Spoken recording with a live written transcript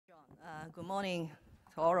Good morning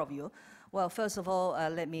to all of you. Well, first of all,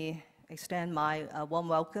 let me extend my warm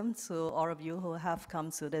welcome to all of you who have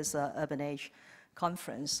come to this Urban Age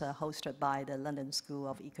conference hosted by the London School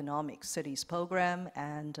of Economics Cities Program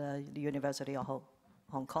and the University of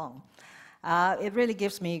Hong Kong. It really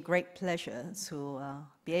gives me great pleasure to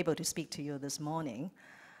be able to speak to you this morning.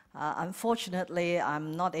 Unfortunately,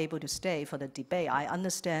 I'm not able to stay for the debate. I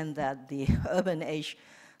understand that the Urban Age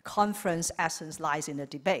conference essence lies in the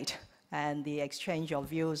debate and the exchange of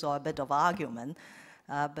views or a bit of argument.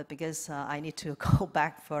 But because I need to go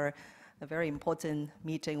back for a very important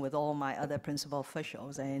meeting with all my other principal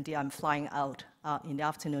officials, and indeed I'm flying out in the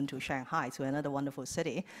afternoon to Shanghai, to another wonderful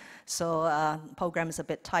city. So program is a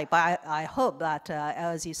bit tight, but I hope that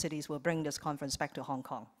LSE cities will bring this conference back to Hong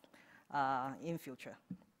Kong in future.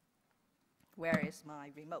 Where is my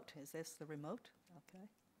remote? Is this the remote? Okay.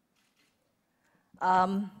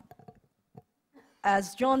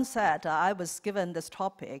 As John said, I was given this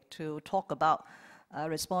topic to talk about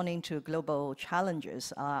responding to global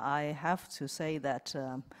challenges. I have to say that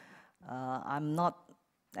I'm not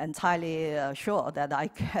entirely sure that I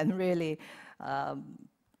can really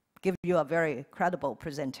give you a very credible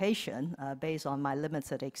presentation based on my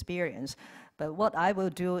limited experience. But what I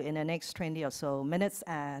will do in the next 20 or so minutes,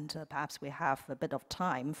 and perhaps we have a bit of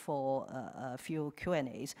time for a few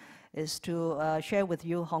Q&As, is to share with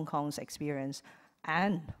you Hong Kong's experience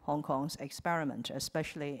and Hong Kong's experiment,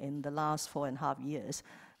 especially in the last 4.5 years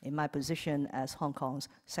in my position as Hong Kong's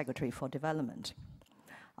Secretary for Development.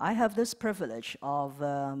 I have this privilege of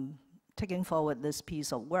taking forward this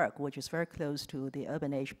piece of work, which is very close to the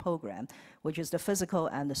Urban Age program, which is the physical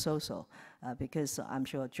and the social, because I'm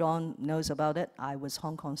sure John knows about it. I was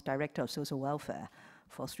Hong Kong's Director of Social Welfare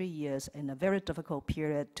for 3 years in a very difficult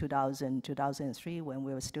period, 2000-2003, when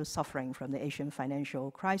we were still suffering from the Asian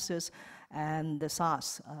financial crisis and the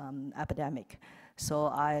SARS epidemic. So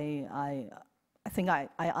I think I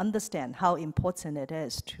understand how important it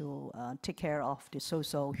is to take care of the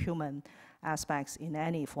social, human aspects in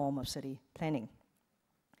any form of city planning.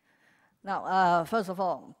 Now, first of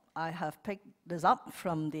all, I have picked this up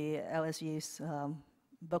from the LSE's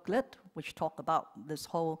booklet, which talk about this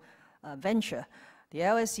whole venture. The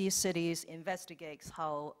LSE cities investigates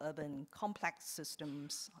how complex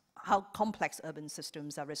urban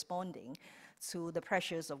systems are responding to the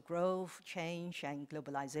pressures of growth, change, and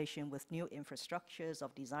globalization with new infrastructures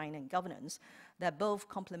of design and governance that both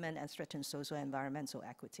complement and strengthen social and environmental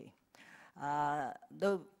equity.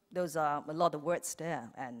 Those are a lot of words there,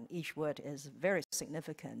 and each word is very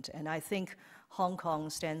significant. And I think Hong Kong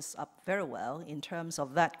stands up very well in terms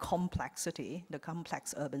of that complexity, the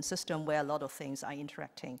complex urban system where a lot of things are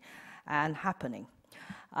interacting and happening.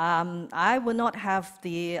 I will not have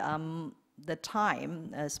the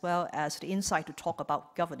time as well as the insight to talk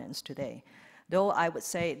about governance today, though I would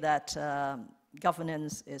say that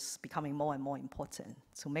governance is becoming more and more important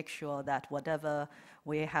to make sure that whatever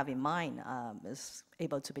we have in mind is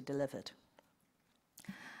able to be delivered.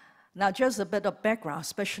 Now, just a bit of background,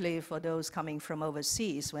 especially for those coming from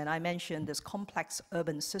overseas, when I mentioned this complex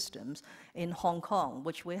urban systems in Hong Kong,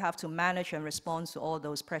 which we have to manage and respond to all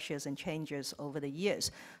those pressures and changes over the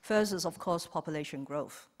years. First is, of course, population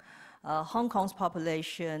growth. Hong Kong's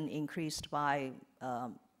population increased by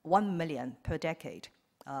 1 million per decade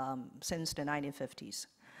since the 1950s.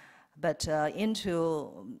 But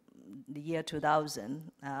into the year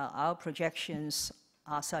 2000, our projections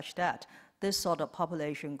are such that this sort of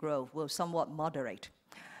population growth will somewhat moderate.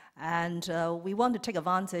 And we want to take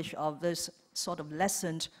advantage of this sort of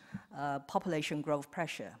lessened population growth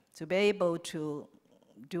pressure to be able to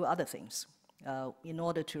do other things in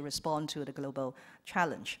order to respond to the global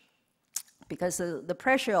challenge. Because the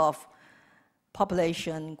pressure of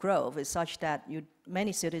population growth is such that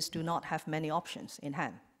many cities do not have many options in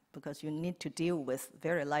hand, because you need to deal with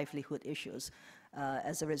very livelihood issues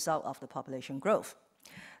as a result of the population growth.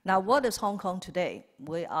 Now, what is Hong Kong today?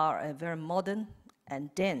 We are a very modern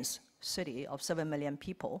and dense city of 7 million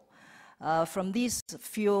people. From these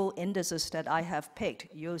few indices that I have picked,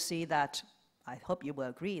 you'll see that, I hope you will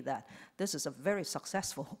agree that this is a very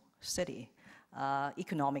successful city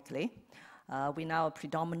economically. We now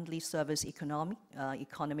predominantly service economy.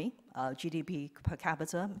 GDP per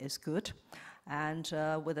capita is good. And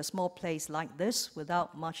with a small place like this,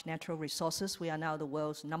 without much natural resources, we are now the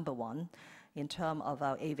world's #1 in terms of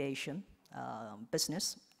our aviation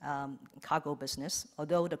business, cargo business.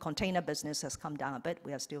 Although the container business has come down a bit,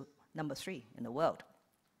 we are still #3 in the world.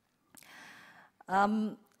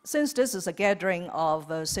 Since this is a gathering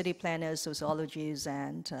of city planners, sociologists,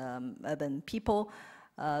 and urban people,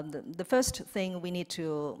 the first thing we need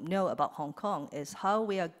to know about Hong Kong is how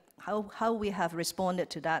how we have responded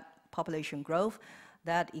to that population growth,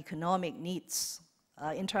 that economic needs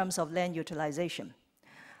in terms of land utilization.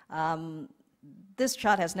 This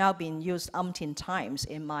chart has now been used umpteen times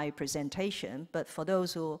in my presentation, but for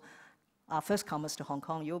those who are first comers to Hong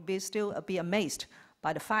Kong, you'll still be amazed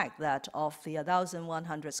by the fact that of the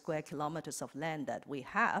 1,100 square kilometers of land that we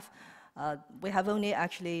have only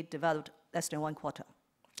actually developed less than 1/4.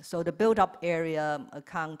 So the built-up area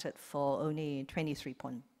accounted for only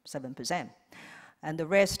 23.7%. And the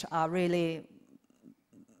rest are really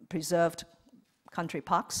preserved country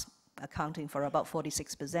parks, accounting for about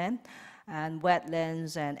 46%, and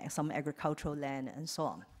wetlands and some agricultural land and so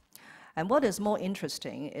on. And what is more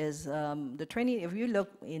interesting is if you look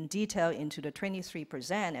in detail into the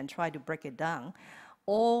 23% and try to break it down,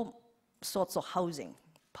 all sorts of housing,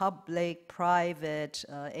 public, private,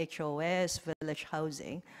 HOS, village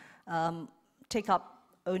housing, take up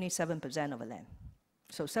only 7% of the land.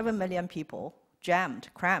 So 7 million people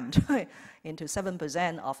crammed into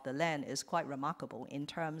 7% of the land is quite remarkable in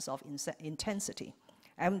terms of intensity.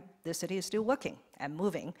 And the city is still working and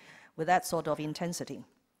moving with that sort of intensity.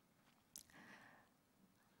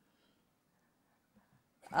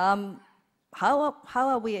 How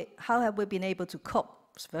have we been able to cope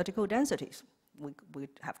with vertical densities? We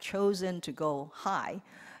have chosen to go high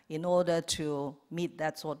in order to meet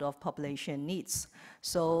that sort of population needs.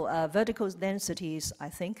 So vertical densities, I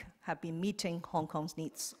think, have been meeting Hong Kong's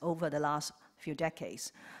needs over the last few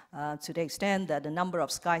decades, to the extent that the number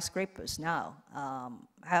of skyscrapers now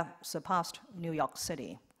have surpassed New York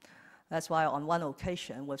City. That's why on one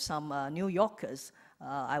occasion with some New Yorkers,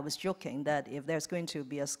 I was joking that if there's going to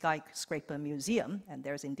be a skyscraper museum, and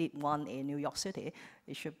there's indeed one in New York City,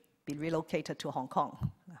 it should be relocated to Hong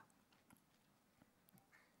Kong.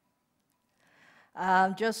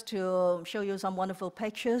 Just to show you some wonderful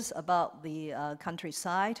pictures about the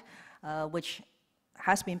countryside, which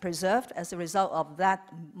has been preserved as a result of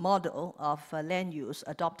that model of land use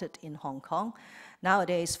adopted in Hong Kong.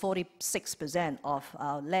 Nowadays, 46% of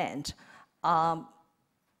our land are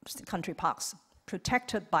country parks,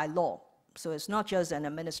 protected by law. So it's not just an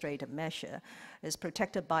administrative measure, it's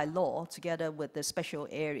protected by law together with the special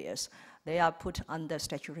areas. They are put under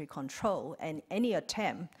statutory control, and any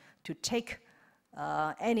attempt to take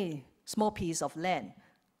any small piece of land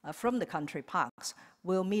from the country parks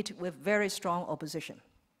will meet with very strong opposition.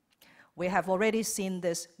 We have already seen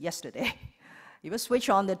this yesterday. If you switch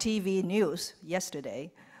on the TV news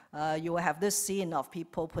yesterday, you will have this scene of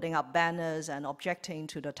people putting up banners and objecting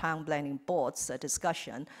to the town planning board's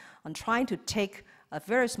discussion on trying to take a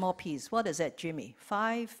very small piece. What is it, Jimmy?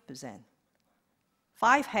 5%.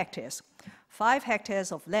 5 hectares. 5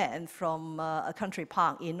 hectares of land from a country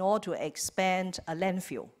park in order to expand a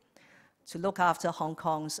landfill to look after Hong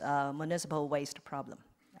Kong's municipal waste problem.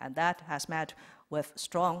 And that has met with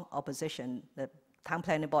strong opposition. The Town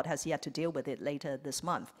Planning Board has yet to deal with it later this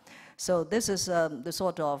month. So this is the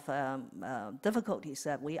sort of difficulties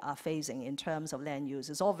that we are facing in terms of land use.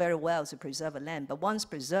 It's all very well to preserve a land, but once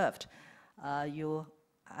preserved, you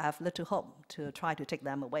have little hope to try to take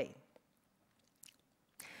them away.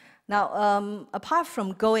 Now, apart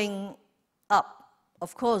from going up,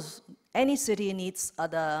 of course, any city needs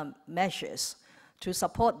other measures to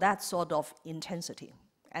support that sort of intensity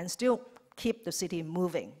and still keep the city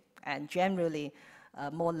moving and generally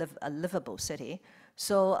a livable city.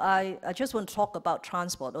 So I just want to talk about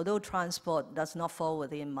transport. Although transport does not fall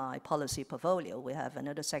within my policy portfolio, we have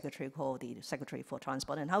another secretary called the Secretary for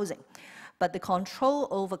Transport and Housing. But the control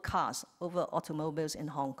over cars, over automobiles in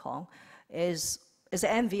Hong Kong is the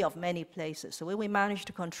envy of many places. So we managed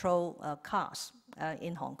to control cars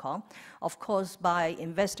in Hong Kong, of course, by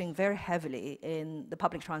investing very heavily in the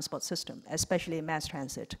public transport system, especially mass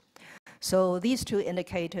transit. So these two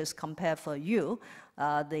indicators compare for you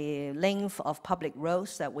the length of public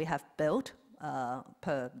roads that we have built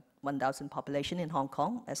per 1,000 population in Hong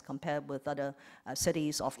Kong as compared with other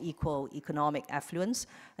cities of equal economic affluence,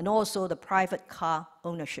 and also the private car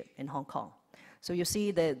ownership in Hong Kong. So you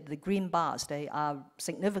see the green bars, they are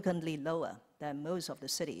significantly lower than most of the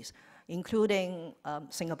cities, including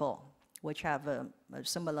Singapore, which have a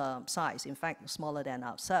similar size, in fact, smaller than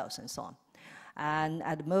ourselves and so on. And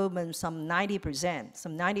at the moment, some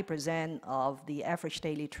 90% of the average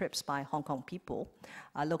daily trips by Hong Kong people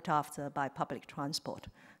are looked after by public transport.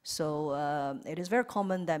 So it is very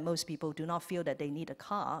common that most people do not feel that they need a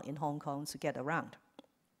car in Hong Kong to get around.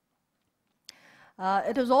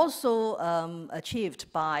 It is also achieved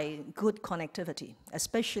by good connectivity,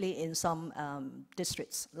 especially in some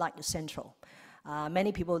districts like the Central.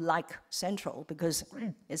 Many people like Central because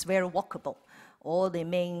it's very walkable. All the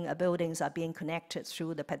main buildings are being connected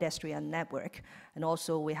through the pedestrian network. And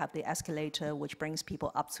also we have the escalator which brings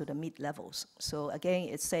people up to the mid-levels. So again,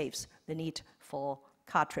 it saves the need for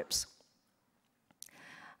car trips.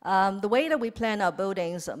 The way that we plan our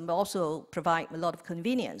buildings also provide a lot of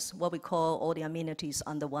convenience, what we call all the amenities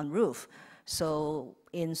under one roof. So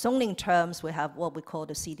in zoning terms, we have what we call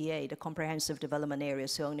the CDA, the Comprehensive Development Area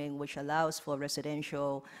Zoning, which allows for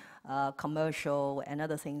residential, commercial, and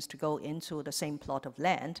other things to go into the same plot of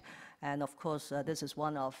land. And of course, this is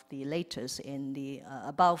one of the latest in the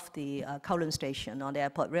above the Kowloon station on the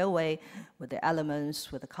airport railway, with the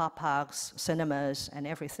elements, with the car parks, cinemas, and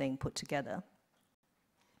everything put together.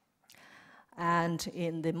 And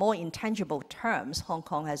in the more intangible terms, Hong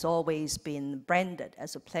Kong has always been branded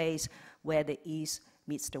as a place where the East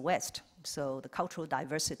meets the West. So the cultural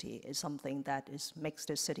diversity is something that makes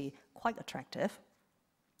the city quite attractive.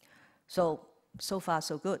 So far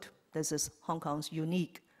so good. This is Hong Kong's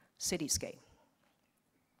unique cityscape.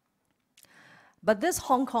 But this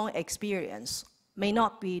Hong Kong experience may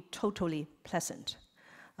not be totally pleasant.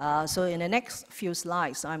 So in the next few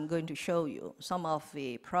slides, I'm going to show you some of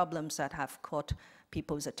the problems that have caught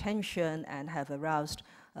people's attention and have aroused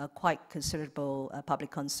quite considerable public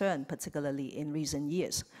concern, particularly in recent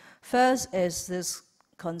years. First is this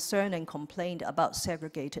concern and complaint about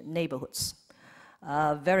segregated neighborhoods,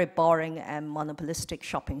 very boring and monopolistic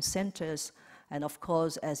shopping centers, and of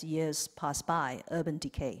course, as years pass by, urban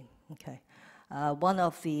decay. Okay. One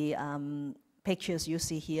of the pictures you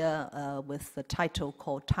see here with the title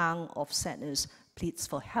called Town of Sadness Pleads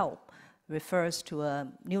for Help refers to a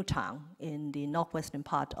new town in the northwestern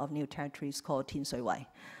part of New Territories called Tin Shui Wai,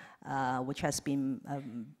 which has been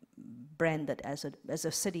branded as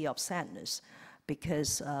a city of sadness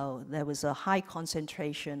because there was a high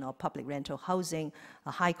concentration of public rental housing,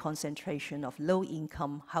 a high concentration of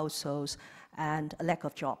low-income households, and a lack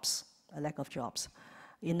of jobs.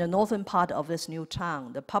 In the northern part of this new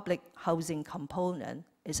town, the public housing component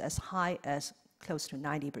is as high as close to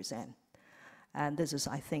 90%. And this is,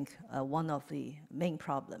 I think, one of the main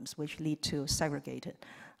problems which lead to segregated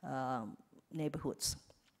neighborhoods.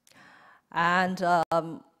 And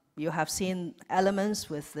you have seen elements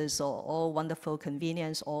with this all wonderful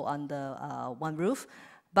convenience all under one roof,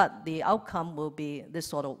 but the outcome will be this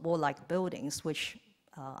sort of wall-like buildings, which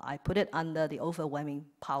I put it under the overwhelming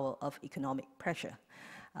power of economic pressure.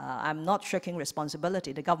 I'm not shirking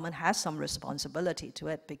responsibility. The government has some responsibility to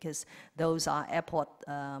it because those are airport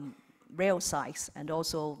rail sites, and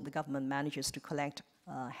also the government manages to collect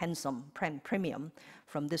handsome premium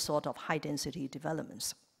from this sort of high-density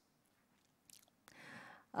developments.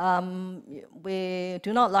 We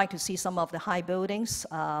do not like to see some of the high buildings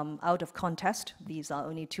out of context. These are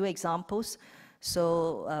only two examples.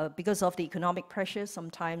 So because of the economic pressure,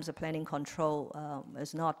 sometimes the planning control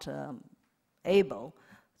is not able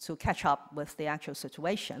to catch up with the actual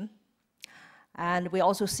situation. And we're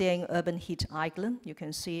also seeing urban heat island. You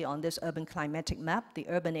can see on this urban climatic map, the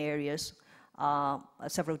urban areas are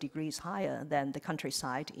several degrees higher than the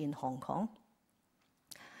countryside in Hong Kong.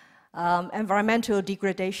 Environmental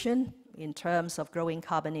degradation in terms of growing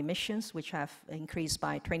carbon emissions, which have increased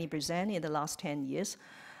by 20% in the last 10 years.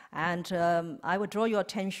 And I would draw your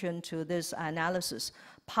attention to this analysis.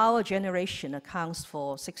 Power generation accounts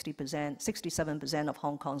for 67% of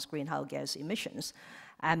Hong Kong's greenhouse gas emissions,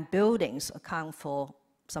 and buildings account for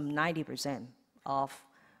some 90% of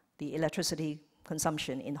the electricity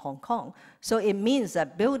consumption in Hong Kong. So it means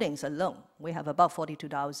that buildings alone, we have about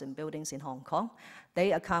 42,000 buildings in Hong Kong,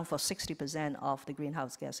 they account for 60% of the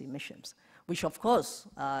greenhouse gas emissions, which of course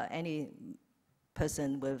any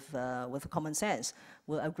person with common sense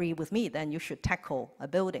will agree with me, then you should tackle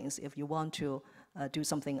buildings if you want to do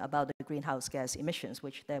something about the greenhouse gas emissions,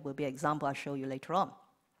 which there will be an example I'll show you later on.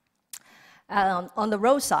 On the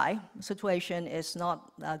roadside, the situation is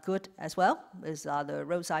not good as well. These are the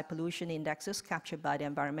roadside pollution indexes captured by the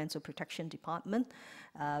Environmental Protection Department.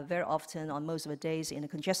 Very often, on most of the days in the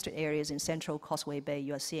congested areas in Central Causeway Bay,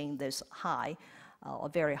 you are seeing this high or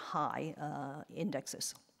very high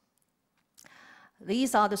indexes.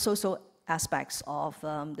 These are the social aspects of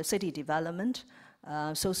the city development,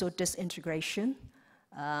 social disintegration.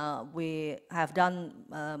 We have done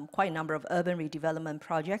quite a number of urban redevelopment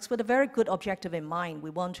projects with a very good objective in mind.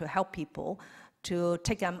 We want to help people to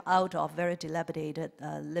take them out of very dilapidated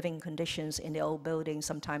living conditions in the old buildings,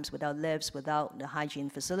 sometimes without lifts, without the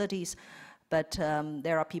hygiene facilities. But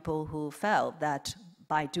there are people who felt that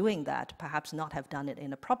by doing that, perhaps not have done it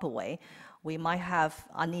in a proper way, we might have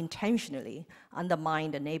unintentionally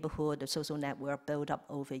undermined the neighborhood, the social network built up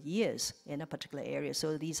over years in a particular area.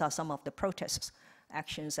 So these are some of the protests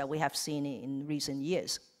actions that we have seen in recent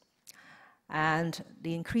years. And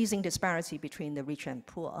the increasing disparity between the rich and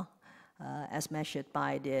poor, as measured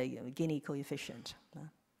by the Gini coefficient.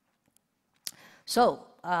 So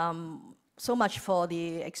much for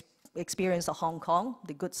the experience of Hong Kong,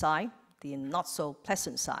 the good side, the not so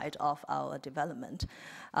pleasant side of our development.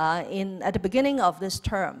 At the beginning of this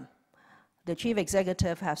term, the chief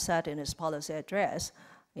executive has said in his policy address,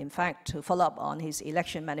 in fact, to follow up on his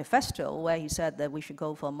election manifesto, where he said that we should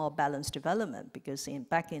go for more balanced development, because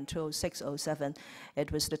back in 2006, 2007,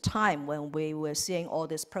 it was the time when we were seeing all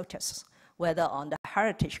these protests, whether on the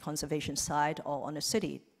heritage conservation side or on the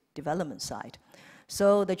city development side.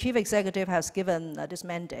 So the chief executive has given this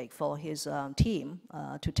mandate for his team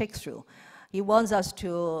to take through. He wants us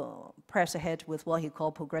to press ahead with what he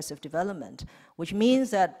called progressive development, which means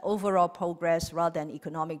that overall progress rather than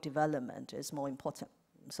economic development is more important.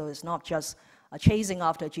 So it's not just chasing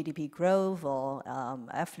after GDP growth or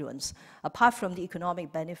affluence. Apart from the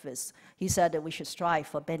economic benefits, he said that we should strive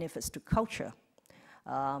for benefits to culture,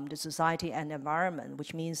 the society and environment,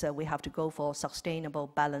 which means that we have to go for sustainable,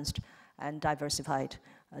 balanced, and diversified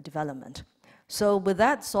development. So with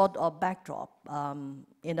that sort of backdrop,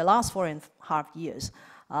 in the last 4.5 years,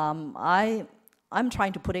 I'm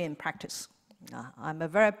trying to put it in practice. I'm a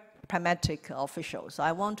very pragmatic official, so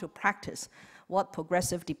I want to practice what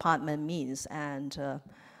progressive development means and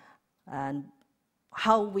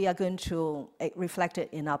how we are going to reflect it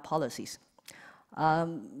in our policies.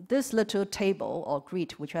 This little table or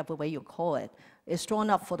grid, whichever way you call it, is drawn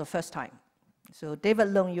up for the first time. So David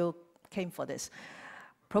Leung, you came for this.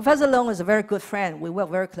 Professor Leung is a very good friend. We work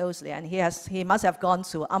very closely, and he must have gone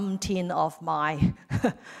to umpteen of my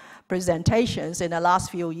presentations in the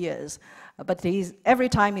last few years. But every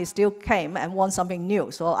time he still came and wants something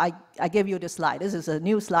new. So I gave you this slide. This is a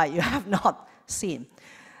new slide you have not seen.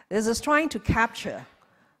 This is trying to capture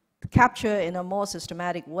in a more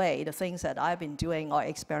systematic way the things that I've been doing or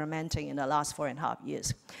experimenting in the last 4.5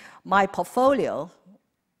 years. My portfolio,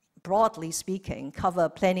 broadly speaking, cover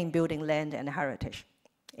planning, building, land, and heritage.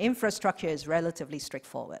 Infrastructure is relatively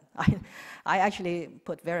straightforward. I actually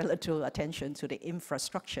put very little attention to the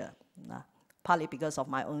infrastructure, partly because of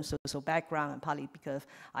my own social background and partly because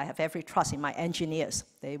I have every trust in my engineers.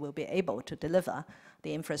 They will be able to deliver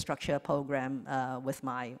the infrastructure program with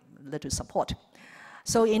my little support.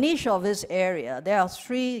 So in each of this area, there are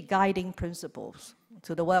 3 guiding principles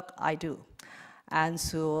to the work I do and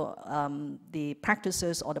to the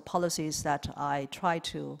practices or the policies that I try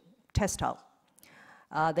to test out.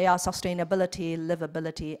 They are sustainability,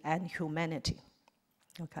 livability, and humanity.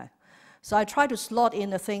 Okay. So I try to slot in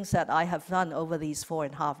the things that I have done over these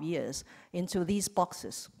 4.5 years into these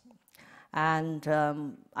boxes. And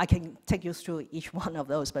I can take you through each one of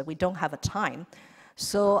those, but we don't have a time.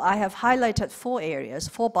 So I have highlighted 4 areas,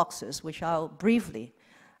 4 boxes, which I'll briefly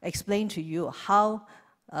explain to you how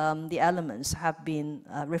the elements have been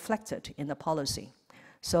reflected in the policy.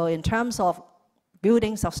 So in terms of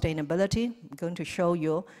building sustainability, I'm going to show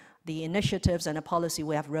you the initiatives and the policy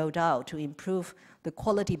we have rolled out to improve the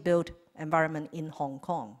quality built environment in Hong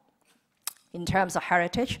Kong. In terms of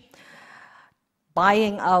heritage,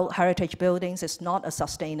 buying out heritage buildings is not a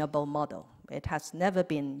sustainable model. It has never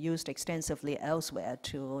been used extensively elsewhere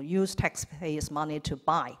to use taxpayers' money to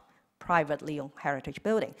buy privately owned heritage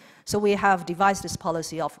building. So we have devised this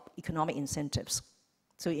policy of economic incentives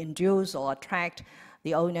to induce or attract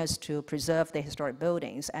the owners to preserve the historic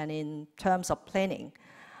buildings. And in terms of planning,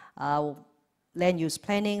 land use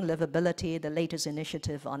planning, livability, the latest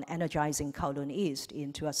initiative on energizing Kowloon East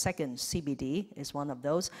into a second CBD is one of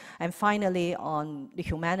those. And finally, on the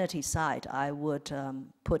humanity side, I would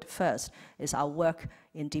put first is our work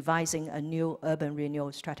in devising a new urban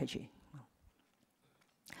renewal strategy.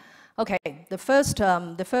 Okay, the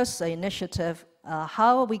first initiative,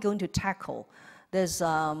 how are we going to tackle this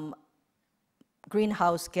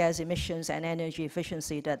greenhouse gas emissions and energy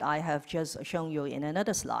efficiency that I have just shown you in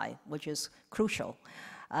another slide, which is crucial.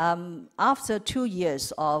 After 2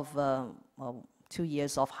 years of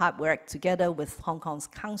hard work together with Hong Kong's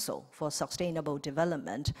Council for Sustainable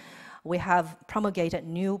Development, we have promulgated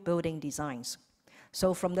new building designs.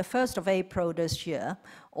 So from the 1st of April this year,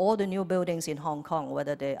 all the new buildings in Hong Kong,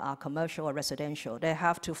 whether they are commercial or residential, they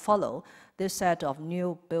have to follow this set of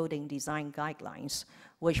new building design guidelines,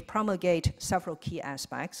 which promulgate several key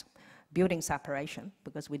aspects. Building separation,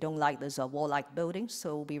 because we don't like these wall-like buildings,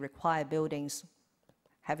 so we require buildings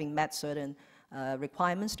having met certain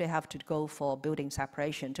requirements, they have to go for building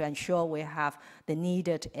separation to ensure we have the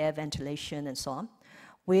needed air ventilation and so on.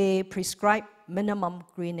 We prescribe minimum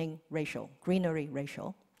greenery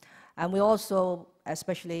ratio, and we also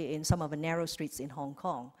especially in some of the narrow streets in Hong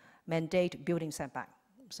Kong, mandate building setback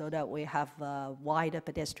so that we have wider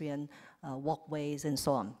pedestrian walkways and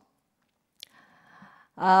so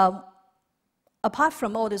on. Apart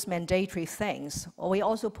from all these mandatory things, we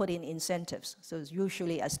also put in incentives. So it's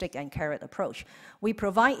usually a stick and carrot approach. We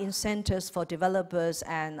provide incentives for developers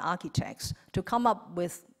and architects to come up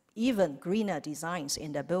with even greener designs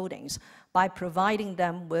in their buildings by providing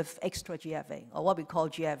them with extra GFA, or what we call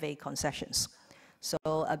GFA concessions. So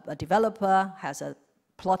a developer has a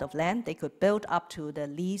plot of land, they could build up to the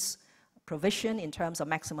lease provision in terms of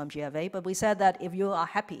maximum GFA, but we said that if you are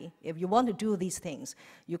happy, if you want to do these things,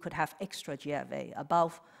 you could have extra GFA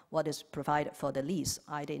above what is provided for the lease,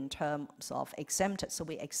 either in terms of exempted. So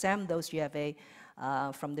we exempt those GFA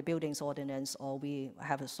from the buildings ordinance, or we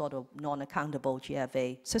have a sort of non-accountable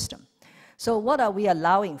GFA system. So what are we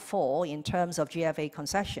allowing for in terms of GFA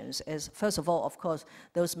concessions is, first of all, of course,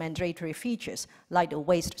 those mandatory features like the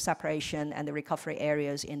waste separation and the recovery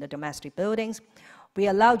areas in the domestic buildings. We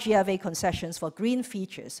allow GFA concessions for green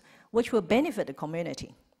features, which will benefit the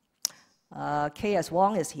community. K.S.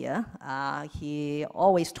 Wong is here. He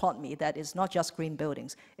always taught me that it's not just green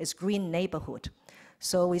buildings, it's green neighborhood.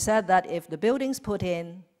 So we said that if the buildings put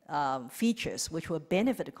in features which will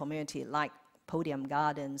benefit the community, like podium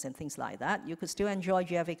gardens and things like that, you could still enjoy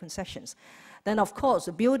GFA concessions. Then, of course,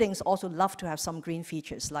 the buildings also love to have some green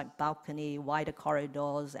features like balcony, wider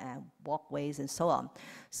corridors, and walkways, and so on.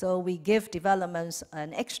 So we give developments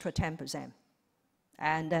an extra 10%.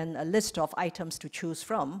 And then a list of items to choose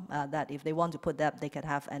from, that if they want to put that, they could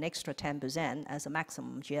have an extra 10% as a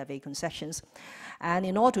maximum GFA concessions. And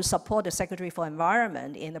in order to support the Secretary for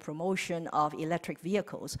Environment in the promotion of electric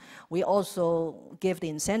vehicles, we also give the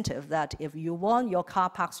incentive that if you want your car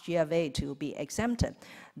parks GFA to be exempted,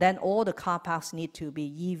 then all the car parks need to be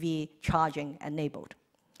EV charging enabled.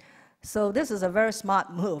 So this is a very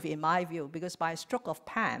smart move in my view, because by a stroke of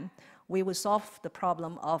pen, we will solve the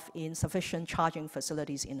problem of insufficient charging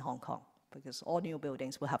facilities in Hong Kong, because all new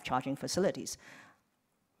buildings will have charging facilities.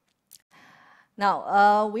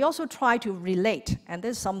 Now, we also try to relate, and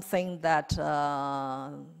this is something that,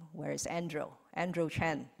 where is Andrew? Andrew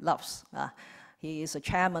Chen loves. He is the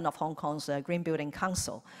chairman of Hong Kong's Green Building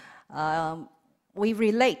Council. We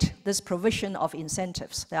relate this provision of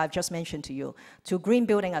incentives that I've just mentioned to you to green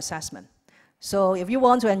building assessment. So if you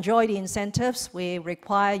want to enjoy the incentives, we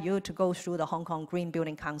require you to go through the Hong Kong Green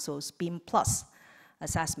Building Council's BEAM Plus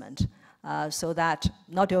assessment, so that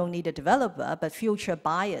not only the developer, but future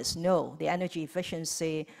buyers know the energy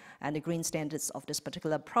efficiency and the green standards of this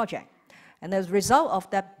particular project. And as a result of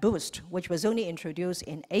that boost, which was only introduced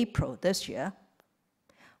in April this year,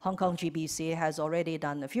 Hong Kong GBC has already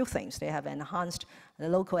done a few things. They have enhanced the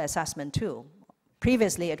local assessment too.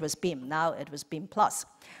 Previously it was BEAM, now it was BEAM Plus.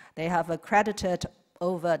 They have accredited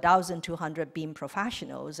over 1,200 BEAM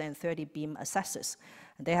professionals and 30 BEAM assessors.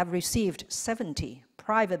 They have received 70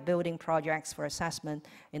 private building projects for assessment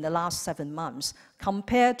in the last 7 months,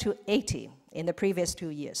 compared to 80 in the previous 2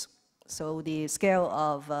 years. So the scale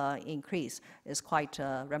of increase is quite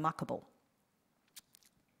remarkable.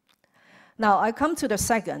 Now, I come to the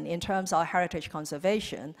second in terms of heritage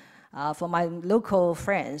conservation. For my local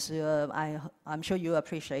friends, I'm sure you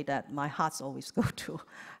appreciate that my hearts always go to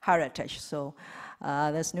heritage. So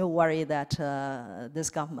there's no worry that this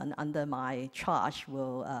government under my charge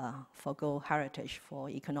will forgo heritage for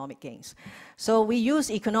economic gains. So we use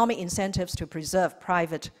economic incentives to preserve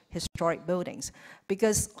private historic buildings,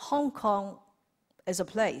 because Hong Kong is a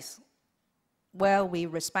place where we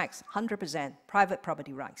respect 100% private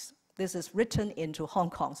property rights. This is written into Hong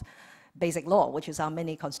Kong's basic law, which is our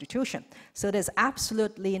mini constitution. So there's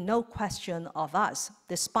absolutely no question of us,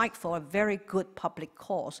 despite for a very good public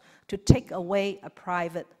cause, to take away a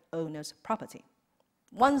private owner's property.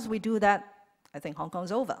 Once we do that, I think Hong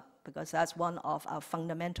Kong's over, because that's one of our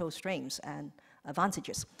fundamental strengths and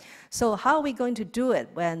advantages. So how are we going to do it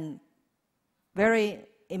when very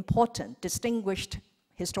important, distinguished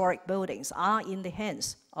historic buildings are in the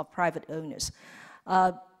hands of private owners?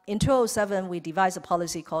 In 2007, we devised a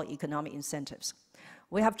policy called economic incentives.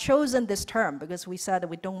 We have chosen this term because we said that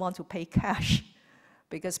we don't want to pay cash,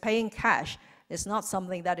 because paying cash is not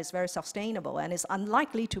something that is very sustainable and is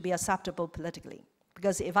unlikely to be acceptable politically.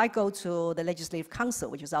 Because if I go to the Legislative Council,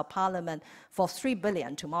 which is our parliament, for 3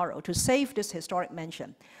 billion tomorrow to save this historic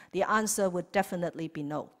mansion, the answer would definitely be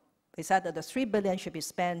no. They said that the 3 billion should be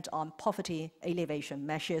spent on poverty alleviation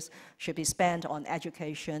measures, should be spent on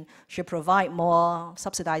education, should provide more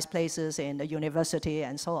subsidized places in the university,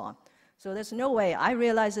 and so on. So there's no way, I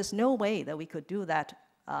realize there's no way that we could do that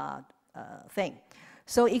thing.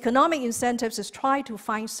 So economic incentives is try to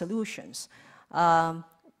find solutions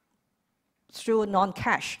through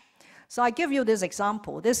non-cash. So I give you this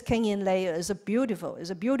example. This Kong'11 is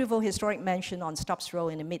a beautiful historic mansion on Stubbs Road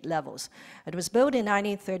in the mid-levels. It was built in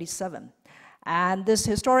 1937. And this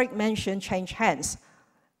historic mansion changed hands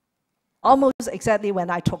almost exactly when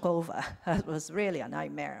I took over. It was really a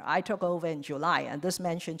nightmare. I took over in July, and this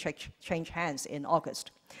mansion changed hands in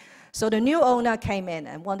August. So the new owner came in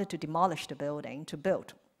and wanted to demolish the building to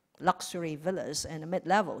build luxury villas in the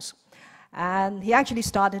mid-levels. And he actually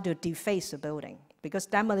started to deface the building, because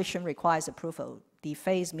demolition requires approval.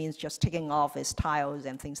 Deface means just taking off its tiles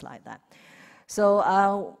and things like that.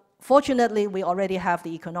 So fortunately, we already have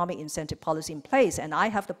the economic incentive policy in place, and I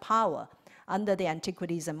have the power under the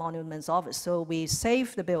Antiquities and Monuments Office. So we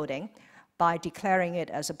saved the building by declaring it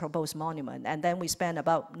as a proposed monument, and then we spent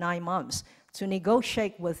about 9 months to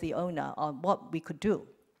negotiate with the owner on what we could do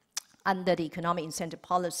under the economic incentive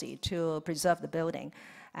policy to preserve the building.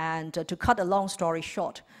 And to cut a long story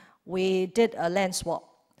short, we did a land swap.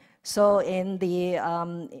 So in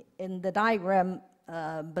the diagram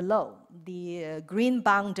below, the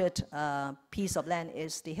green-bounded piece of land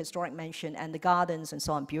is the historic mansion and the gardens and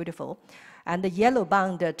so on, beautiful. And the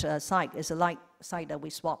yellow-bounded site is a site that we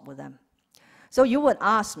swapped with them. So you would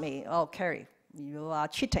ask me, oh, Carrie, you are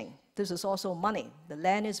cheating. This is also money. The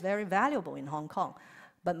land is very valuable in Hong Kong.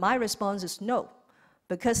 But my response is no,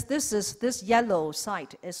 because this yellow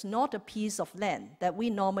site is not a piece of land that we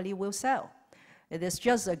normally will sell. It is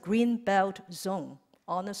just a green belt zone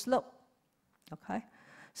on a slope, okay?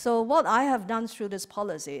 So what I have done through this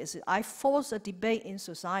policy is I force a debate in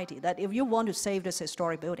society that if you want to save this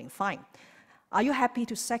historic building, fine. Are you happy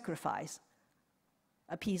to sacrifice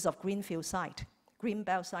a piece of greenfield site, green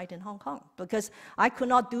belt site in Hong Kong? Because I could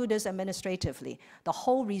not do this administratively. The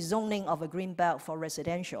whole rezoning of a green belt for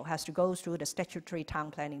residential has to go through the statutory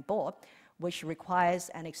town planning board, which requires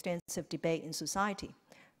an extensive debate in society.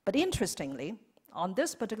 But interestingly, on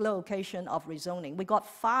this particular occasion of rezoning, we got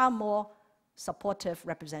far more supportive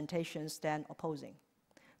representations than opposing.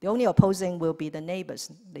 The only opposing will be the neighbors.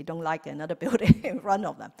 They don't like another building in front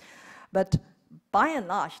of them. But by and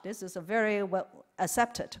large, this is a very well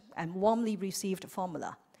accepted and warmly received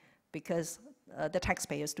formula, because the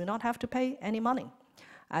taxpayers do not have to pay any money.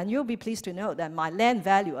 And you'll be pleased to know that my land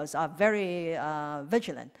valuers are very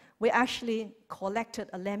vigilant. We actually collected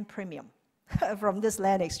a land premium from this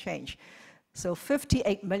land exchange. So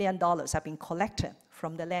 $58 million have been collected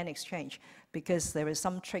from the land exchange, because there is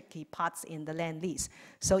some tricky parts in the land lease.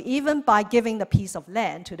 So even by giving the piece of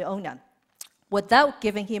land to the owner, without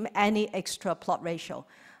giving him any extra plot ratio,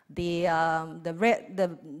 the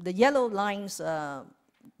yellow line's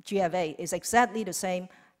GFA is exactly the same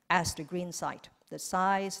as the green site. The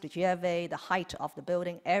size, the GFA, the height of the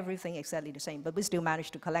building, everything exactly the same. But we still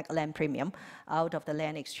managed to collect a land premium out of the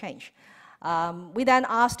land exchange. We then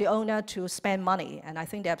asked the owner to spend money, and I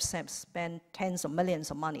think they have spent tens of millions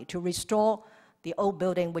of money to restore the old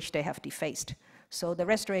building which they have defaced. So the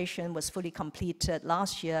restoration was fully completed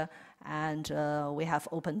last year, and we have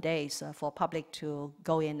open days for public to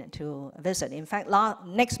go in and to visit. In fact,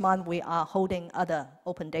 next month we are holding other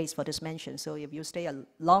open days for this mansion. So if you stay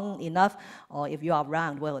long enough, or if you are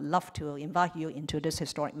around, we would love to invite you into this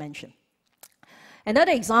historic mansion.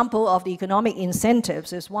 Another example of the economic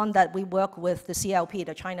incentives is one that we work with the CLP,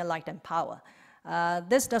 the China Light and Power.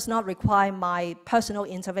 This does not require my personal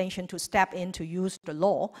intervention to step in to use the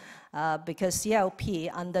law, because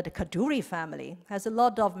CLP, under the Kadoorie family, has a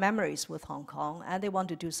lot of memories with Hong Kong, and they want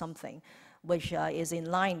to do something which is in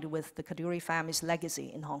line with the Kadoorie family's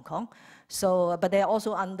legacy in Hong Kong. So, but they're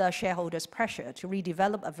also under shareholders' pressure to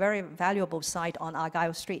redevelop a very valuable site on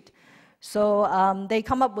Argyle Street. So they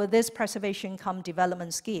come up with this preservation cum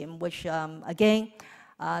development scheme, which again,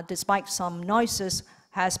 despite some noises,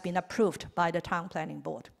 has been approved by the town planning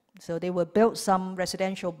board. So they will build some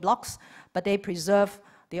residential blocks, but they preserve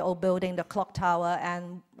the old building, the clock tower,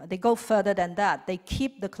 and they go further than that. They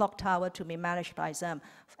keep the clock tower to be managed by them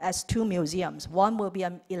as 2 museums. One will be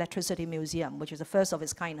an electricity museum, which is the first of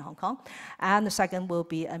its kind in Hong Kong, and the second will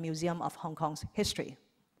be a museum of Hong Kong's history,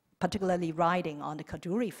 particularly riding on the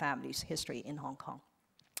Kadoorie family's history in Hong Kong.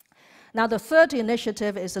 Now, the third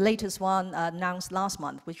initiative is the latest one announced last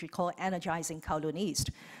month, which we call Energizing Kowloon East,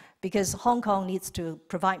 because Hong Kong needs to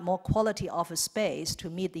provide more quality office space to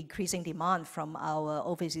meet the increasing demand from our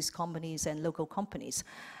overseas companies and local companies.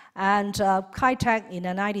 And Kai Tak in the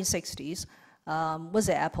 1960s was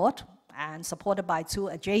the airport, and supported by 2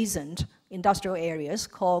 adjacent industrial areas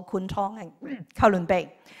called Kwun Tong and Kowloon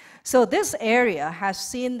Bay. So this area has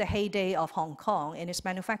seen the heyday of Hong Kong in its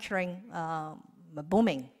manufacturing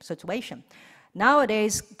booming situation.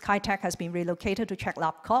 Nowadays, Kai Tak has been relocated to Chek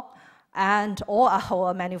Lap Kok, and all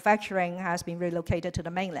our manufacturing has been relocated to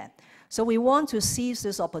the mainland. So we want to seize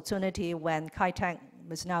this opportunity when Kai Tak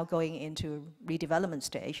is now going into redevelopment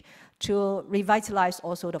stage to revitalize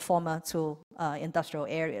also the former two industrial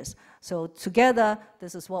areas. So together,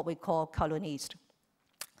 this is what we call Kowloon East.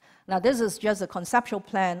 Now, this is just a conceptual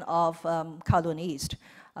plan of Kowloon East.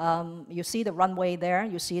 You see the runway there,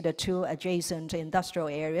 you see the two adjacent industrial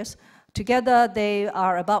areas. Together, they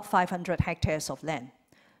are about 500 hectares of land.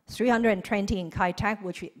 320 in Kai Tak,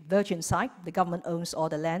 which is virgin site. The government owns all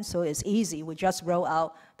the land, so it's easy. We just roll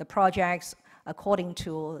out the projects according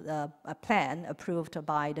to a plan approved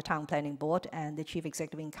by the Town Planning Board and the Chief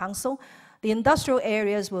Executive Council. The industrial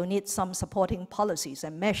areas will need some supporting policies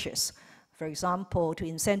and measures. For example, to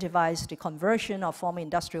incentivize the conversion of former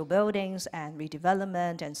industrial buildings and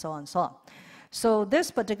redevelopment and so on and so on. So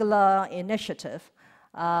this particular initiative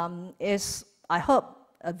is, I hope,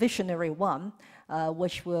 a visionary one,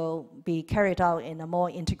 which will be carried out in a more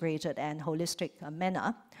integrated and holistic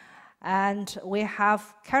manner. And we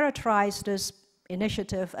have characterized this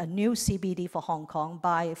initiative, a new CBD for Hong Kong,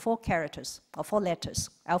 by 4 characters, or 4 letters,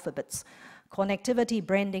 alphabets: connectivity,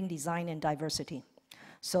 branding, design, and diversity.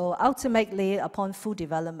 So ultimately, upon full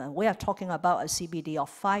development, we are talking about a CBD of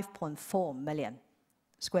 5.4 million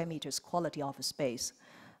square meters quality office space.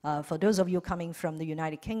 For those of you coming from the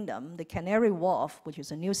United Kingdom, the Canary Wharf, which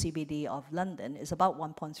is a new CBD of London, is about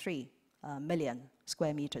 1.3 million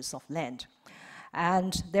square meters of land.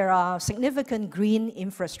 And there are significant green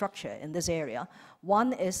infrastructure in this area.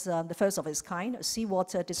 One is the first of its kind, a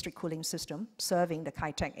seawater district cooling system serving the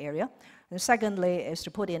Kai Tak area. And secondly is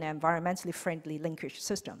to put in an environmentally friendly linkage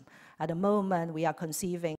system. At the moment, we are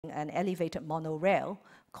conceiving an elevated monorail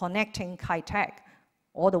connecting Kai Tak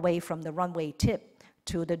all the way from the runway tip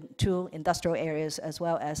to the 2 industrial areas as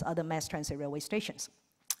well as other mass transit railway stations.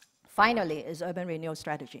 Finally is urban renewal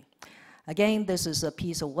strategy. Again, this is a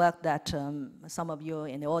piece of work that some of you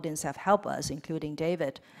in the audience have helped us, including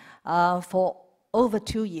David, for over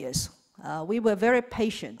 2 years. We were very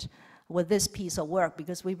patient with this piece of work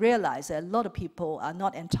because we realized that a lot of people are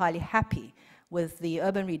not entirely happy with the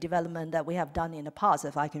urban redevelopment that we have done in the past,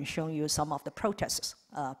 if I can show you some of the protests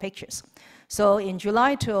pictures. So in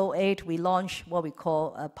July 2008, we launched what we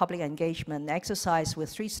call a public engagement exercise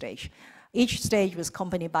with 3 stages. Each stage was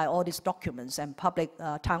accompanied by all these documents and public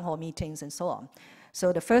town hall meetings and so on.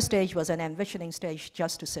 So the first stage was an envisioning stage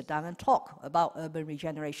just to sit down and talk about urban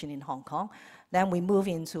regeneration in Hong Kong. Then we move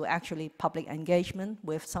into actually public engagement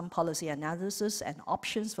with some policy analysis and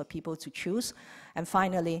options for people to choose. And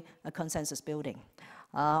finally, a consensus building.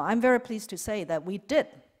 I'm very pleased to say that we did,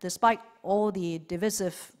 despite all the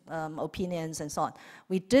divisive opinions and so on,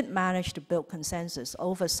 we did manage to build consensus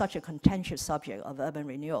over such a contentious subject of urban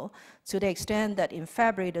renewal, to the extent that in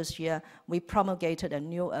February this year, we promulgated a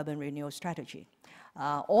new urban renewal strategy.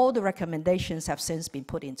 All the recommendations have since been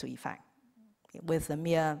put into effect. With a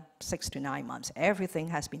mere 6 to 9 months, everything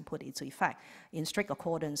has been put into effect in strict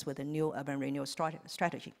accordance with the new urban renewal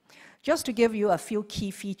strategy. Just to give you a few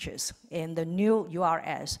key features in the new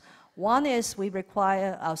URS, one is we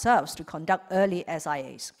require ourselves to conduct early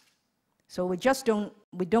SIAs. So we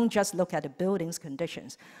don't just look at the building's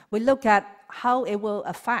conditions. We look at how it will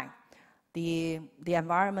affect the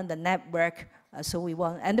environment, the network,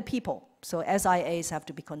 and the people. So SIAs have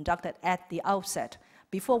to be conducted at the outset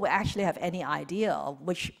before we actually have any idea of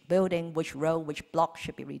which building, which road, which block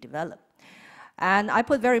should be redeveloped. And I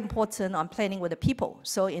put very important on planning with the people.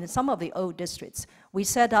 So in some of the old districts, we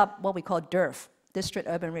set up what we call DURF, District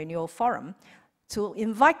Urban Renewal Forum, to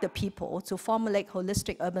invite the people to formulate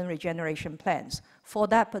holistic urban regeneration plans for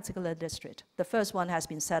that particular district. The first one has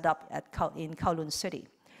been set up in Kowloon City.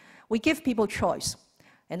 We give people choice.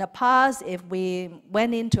 In the past, if we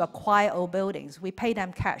went in to acquire old buildings, we pay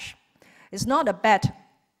them cash. It's not a bad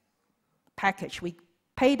package. We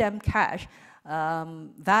pay them cash,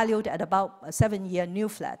 valued at about a 7-year new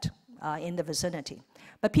flat in the vicinity.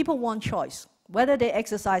 But people want choice. Whether they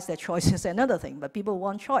exercise their choice is another thing, but people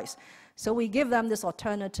want choice. So we give them this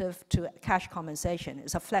alternative to cash compensation.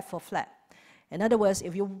 It's a flat for flat. In other words,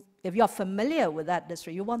 if you're familiar with that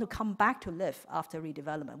district, you want to come back to live after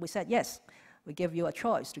redevelopment. We said, yes, we give you a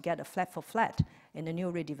choice to get a flat for flat in the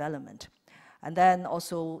new redevelopment. And then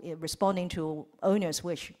also responding to owners'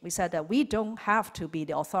 wish, we said that we don't have to be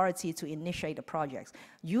the authority to initiate the projects.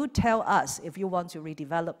 You tell us if you want to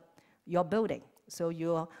redevelop your building. So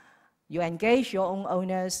you engage your own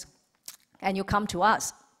owners and you come to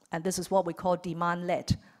us. And this is what we call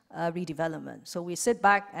demand-led redevelopment. So we sit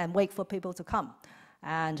back and wait for people to come.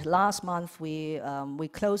 And last month, we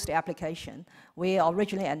closed the application. We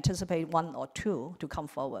originally anticipated 1 or 2 to come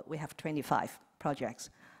forward. We have 25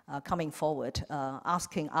 projects coming forward,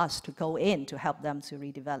 asking us to go in to help them to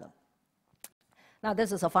redevelop. Now,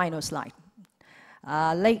 this is a final slide.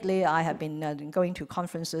 Lately, I have been going to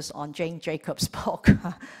conferences on Jane Jacobs' book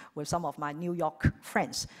with some of my New York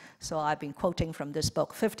friends. So I've been quoting from this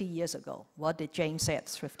book 50 years ago. What did Jane say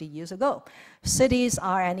 50 years ago? Cities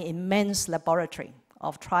are an immense laboratory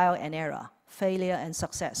of trial and error, failure and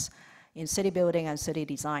success in city building and city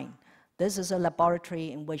design. This is a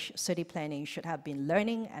laboratory in which city planning should have been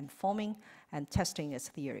learning and forming and testing its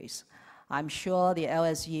theories. I'm sure the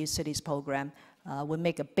LSE Cities program will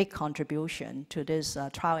make a big contribution to this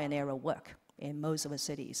trial and error work in most of the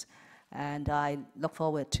cities. And I look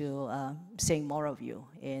forward to seeing more of you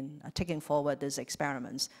in taking forward these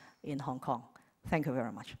experiments in Hong Kong. Thank you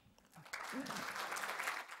very much.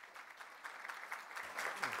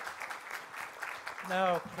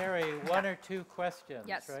 Now, Carrie, one or two questions,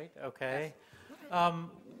 yes. Right? Okay. Yes.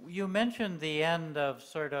 You mentioned the end of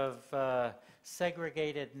sort of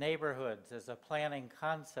segregated neighborhoods as a planning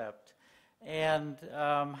concept. And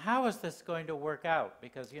how is this going to work out?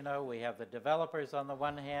 Because, you know, we have the developers on the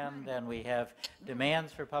one hand, and we have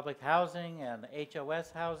demands for public housing and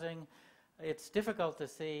HOS housing. It's difficult to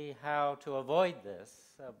see how to avoid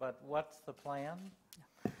this, but what's the plan?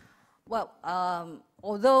 Well,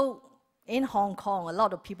 although in Hong Kong, a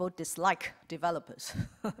lot of people dislike developers.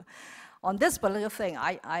 On this particular thing,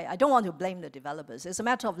 I don't want to blame the developers. It's a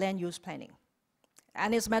matter of land use planning,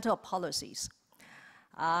 and it's a matter of policies.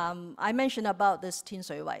 I mentioned about this Tin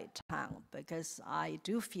Shui Wai town because I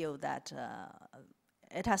do feel that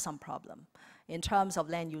it has some problem in terms of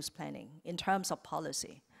land use planning, in terms of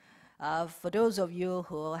policy. For those of you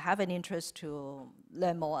who have an interest to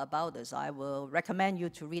learn more about this, I will recommend you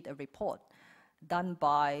to read a report done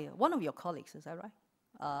by one of your colleagues, is that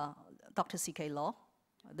right? Dr. C.K. Law,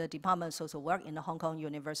 the Department of Social Work in the Hong Kong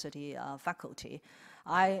University faculty.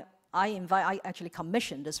 I actually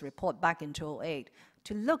commissioned this report back in 2008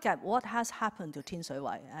 to look at what has happened to Tin Shui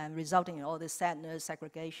Wai and resulting in all this sadness,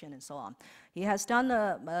 segregation, and so on. He has done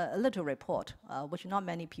a little report, which not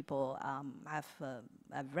many people have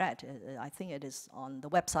read. I think it is on the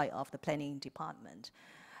website of the planning department.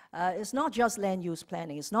 It's not just land use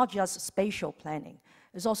planning, it's not just spatial planning,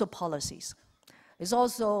 it's also policies. It's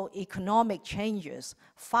also economic changes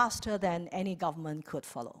faster than any government could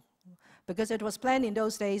follow. Because it was planned in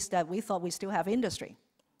those days that we thought we still have industry.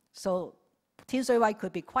 So Tin Shui Wai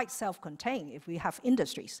could be quite self-contained if we have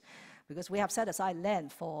industries, because we have set aside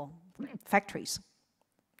land for factories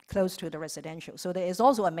close to the residential. So there is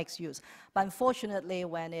also a mixed use. But unfortunately,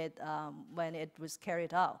 when it was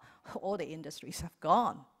carried out, all the industries have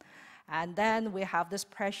gone. And then we have this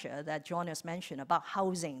pressure that John has mentioned about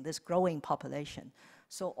housing this growing population.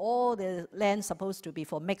 So all the land supposed to be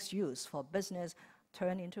for mixed use, for business,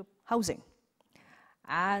 turn into housing.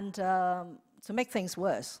 And to make things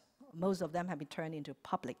worse, most of them have been turned into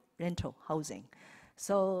public rental housing.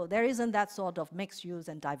 So there isn't that sort of mixed use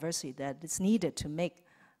and diversity that is needed to make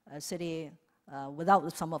a city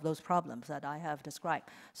without some of those problems that I have described.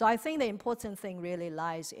 So I think the important thing really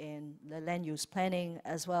lies in the land use planning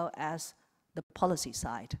as well as the policy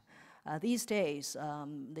side. These days,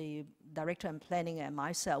 the director in planning and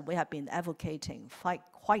myself, we have been advocating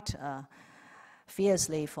quite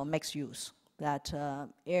fiercely for mixed use, that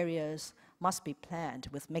areas must be planned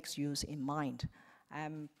with mixed use in mind,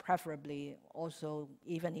 and preferably also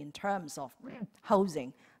even in terms of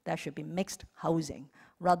housing, there should be mixed housing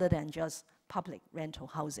rather than just public rental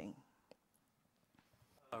housing.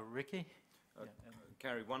 Ricky?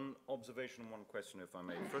 Carrie, one observation and one question, if I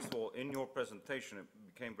may. First of all, in your presentation, it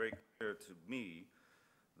became very clear to me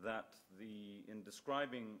that in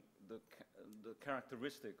describing the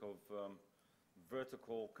characteristic of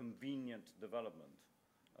vertical, convenient development,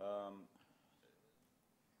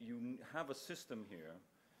 you have a system here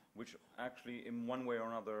which actually, in one way or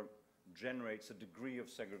another, generates a degree of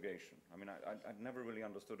segregation. I mean, I'd never really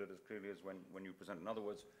understood it as clearly as when you present. In other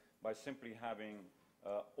words, by simply having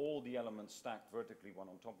all the elements stacked vertically one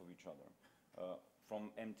on top of each other, from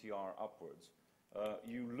MTR upwards,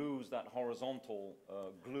 you lose that horizontal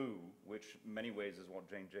glue, which in many ways is what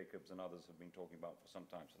Jane Jacobs and others have been talking about for some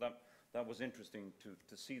time. So that was interesting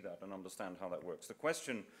to see that and understand how that works. The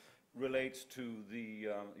question relates to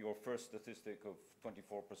your first statistic of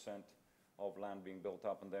 24% of land being built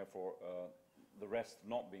up and therefore the rest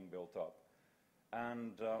not being built up,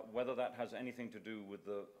 and whether that has anything to do with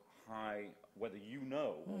the whether you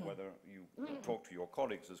know or whether you talk to your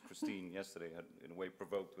colleagues, as Christine yesterday had in a way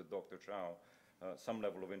provoked with Dr. Chow, some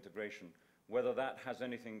level of integration, whether that has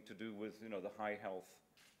anything to do with the high health,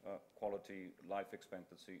 quality, life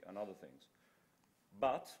expectancy and other things.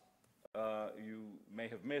 But you may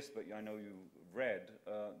have missed, but I know you read,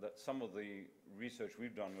 that some of the research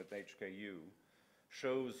we've done with HKU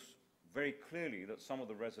shows very clearly that some of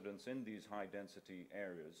the residents in these high-density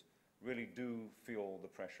areas really do feel the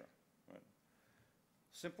pressure. Right?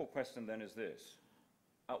 Simple question then is this.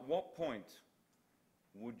 At what point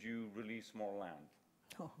would you release more land?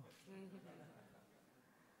 Oh.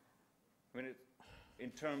 I mean, in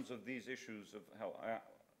terms of these issues of health,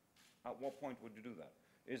 at what point would you do that?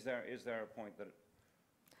 Is there a point that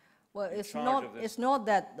well, it's not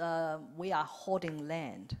that we are hoarding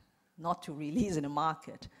land, not to release in the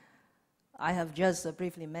market. I have just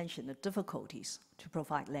briefly mentioned the difficulties to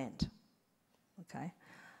provide land. Okay.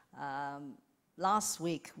 Last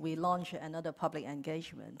week, we launched another public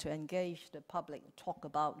engagement to engage the public, talk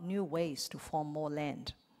about new ways to form more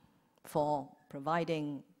land for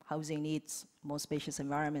providing housing needs, more spacious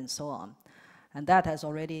environment, and so on. And that has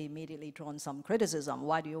already immediately drawn some criticism.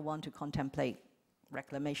 Why do you want to contemplate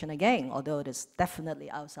reclamation again, although it is definitely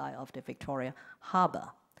outside of the Victoria Harbour?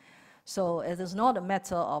 So it is not a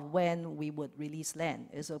matter of when we would release land.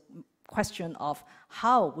 It's a question of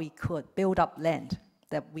how we could build up land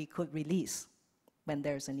that we could release when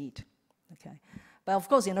there's a need. Okay. But of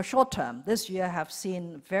course, in the short term, this year have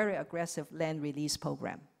seen very aggressive land release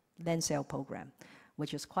program, land sale program,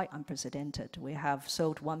 which is quite unprecedented. We have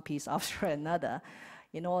sold one piece after another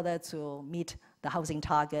in order to meet the housing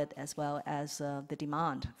target as well as the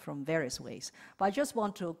demand from various ways. But I just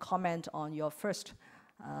want to comment on your first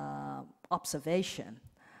observation.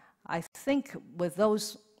 I think with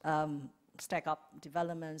those stack-up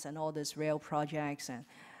developments and all these rail projects, and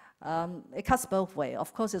it cuts both ways.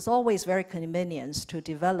 Of course, it's always very convenient to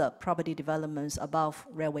develop property developments above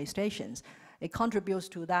railway stations. It contributes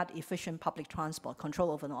to that efficient public transport,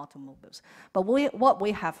 control over the automobiles. But what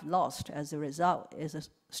we have lost as a result is the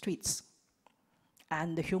streets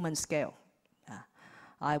and the human scale.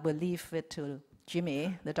 I will leave it to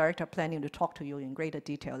Jimmy, the Director of Planning, to talk to you in greater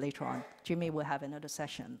detail later on. Jimmy will have another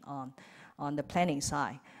session on the planning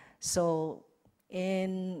side. So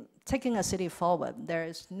in taking a city forward, there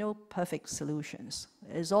is no perfect solutions.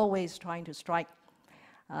 It's always trying to strike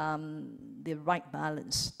the right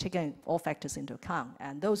balance, taking all factors into account.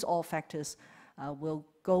 And those all factors will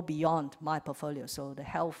go beyond my portfolio. So the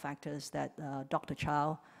health factors that Dr.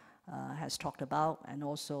 Chow has talked about, and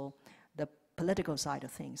also the political side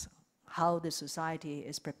of things, how the society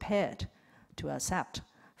is prepared to accept.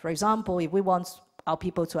 For example, if we want our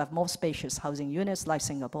people to have more spacious housing units like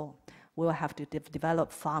Singapore, we will have to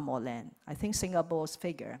develop far more land. I think Singapore's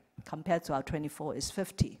figure, compared to our 24, is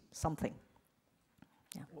 50 something.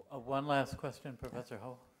 Yeah. One last question, Professor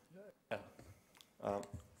Ho. Yeah.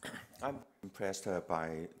 I'm impressed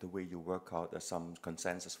by the way you work out some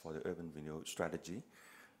consensus for the urban renewal strategy.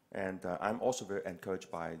 And I'm also very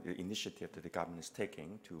encouraged by the initiative that the government is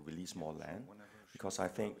taking to release more land, because I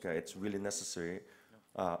think it's really necessary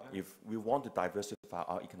if we want to diversify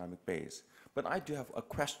our economic base. But I do have a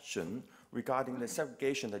question regarding the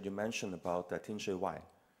segregation that you mentioned about Tin Shui Wai,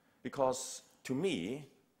 because to me,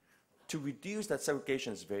 to reduce that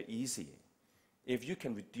segregation is very easy if you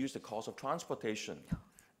can reduce the cost of transportation.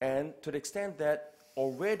 And to the extent that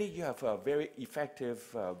already you have very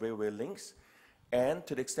effective railway links, and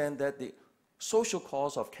to the extent that the social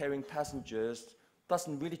cost of carrying passengers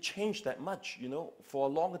doesn't really change that much, you know, for a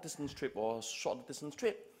longer distance trip or a shorter distance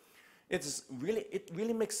trip. It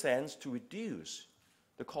really makes sense to reduce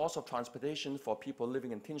the cost of transportation for people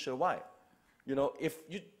living in Tin Shui Wai. You know, if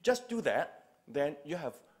you just do that, then you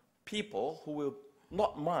have people who will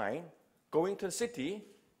not mind going to the city,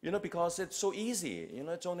 you know, because it's so easy. You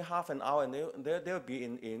know, it's only half an hour, and they'll be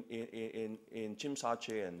in Tsim Sha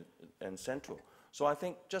Tsui and Central. So I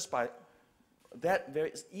think just by that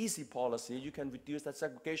very easy policy, you can reduce that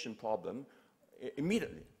segregation problem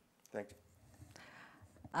immediately. Thank you.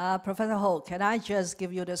 Professor Ho, can I just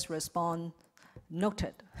give you this response?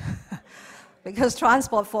 Noted. Because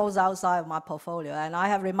transport falls outside of my portfolio, and I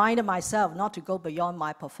have reminded myself not to go beyond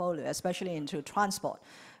my portfolio, especially into transport.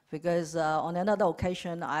 Because on another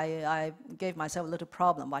occasion, I gave myself a little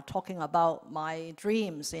problem by talking about my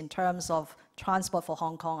dreams in terms of transport for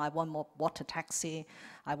Hong Kong. I want more water taxi,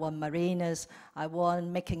 I want marinas, I want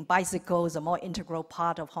making bicycles a more integral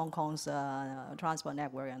part of Hong Kong's transport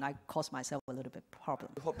network, and I caused myself a little bit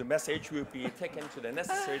problem. I hope the message will be taken to the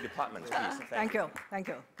necessary departments, please. Thank you. Thank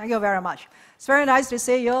you. Thank you very much. It's very nice to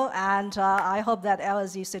see you, and I hope that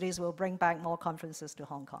LSE cities will bring back more conferences to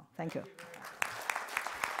Hong Kong. Thank you.